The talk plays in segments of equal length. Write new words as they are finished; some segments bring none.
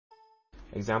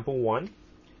Example 1.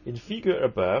 In figure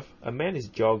above, a man is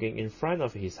jogging in front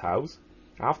of his house.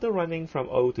 After running from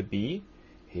O to B,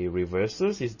 he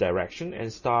reverses his direction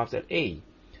and stops at A.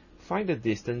 Find the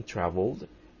distance traveled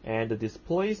and the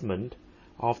displacement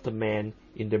of the man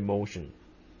in the motion.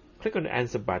 Click on the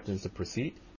answer button to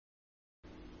proceed.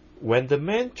 When the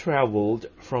man traveled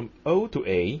from O to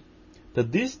A, the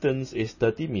distance is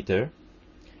 30 meters,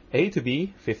 A to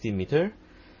B 15 meters,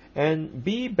 and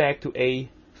B back to A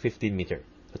 15 meters.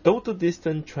 The total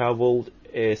distance traveled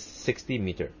is 60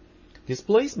 meters.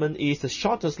 Displacement is the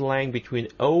shortest length between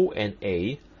O and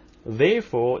A,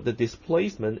 therefore the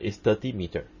displacement is 30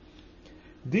 meters.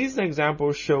 These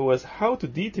examples show us how to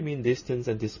determine distance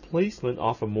and displacement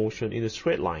of a motion in a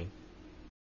straight line.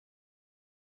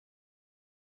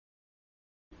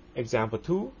 Example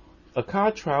 2. A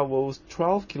car travels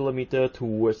 12 km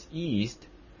towards east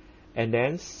and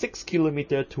then 6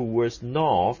 km towards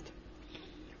north.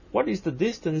 What is the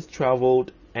distance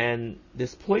traveled and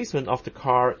displacement of the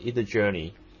car in the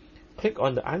journey? Click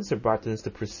on the answer buttons to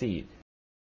proceed.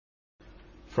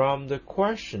 From the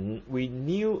question, we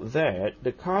knew that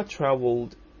the car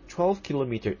traveled 12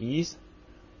 km east,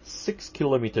 6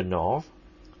 km north.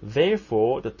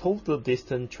 Therefore, the total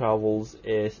distance traveled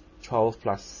is 12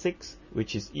 plus 6,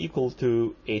 which is equal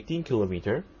to 18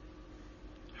 km.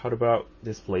 How about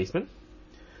displacement?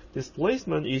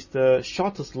 Displacement is the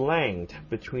shortest length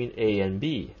between A and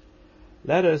B.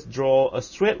 Let us draw a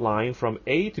straight line from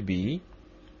A to B.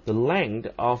 The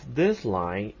length of this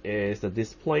line is the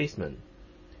displacement.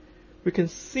 We can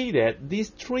see that these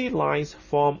three lines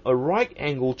form a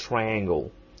right-angled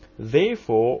triangle.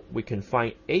 Therefore, we can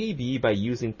find AB by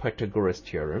using Pythagoras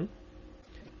theorem.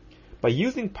 By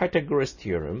using Pythagoras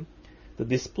theorem, the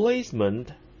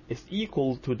displacement is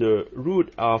equal to the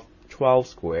root of 12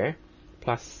 square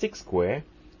plus 6 square,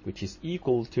 which is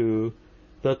equal to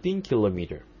 13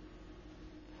 km.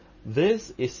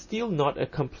 This is still not a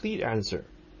complete answer.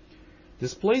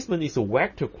 Displacement is a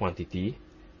vector quantity,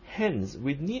 hence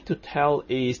we need to tell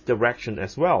its direction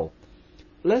as well.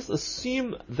 Let's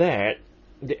assume that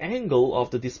the angle of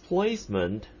the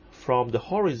displacement from the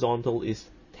horizontal is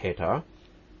theta.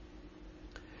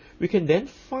 We can then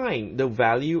find the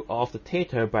value of the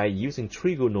theta by using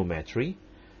trigonometry.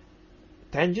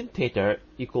 Tangent theta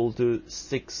equal to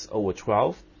 6 over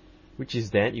 12, which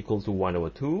is then equal to 1 over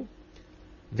 2.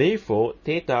 Therefore,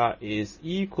 theta is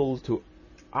equal to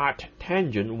arc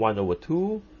tangent 1 over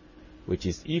 2, which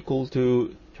is equal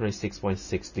to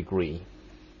 26.6 degrees.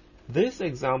 This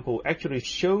example actually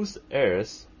shows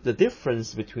us the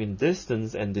difference between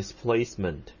distance and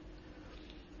displacement.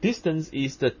 Distance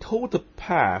is the total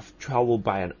path traveled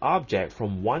by an object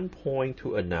from one point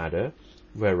to another,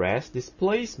 whereas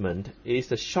displacement is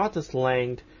the shortest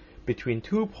length between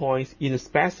 2 points in a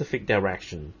specific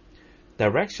direction.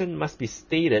 Direction must be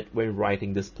stated when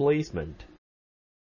writing displacement.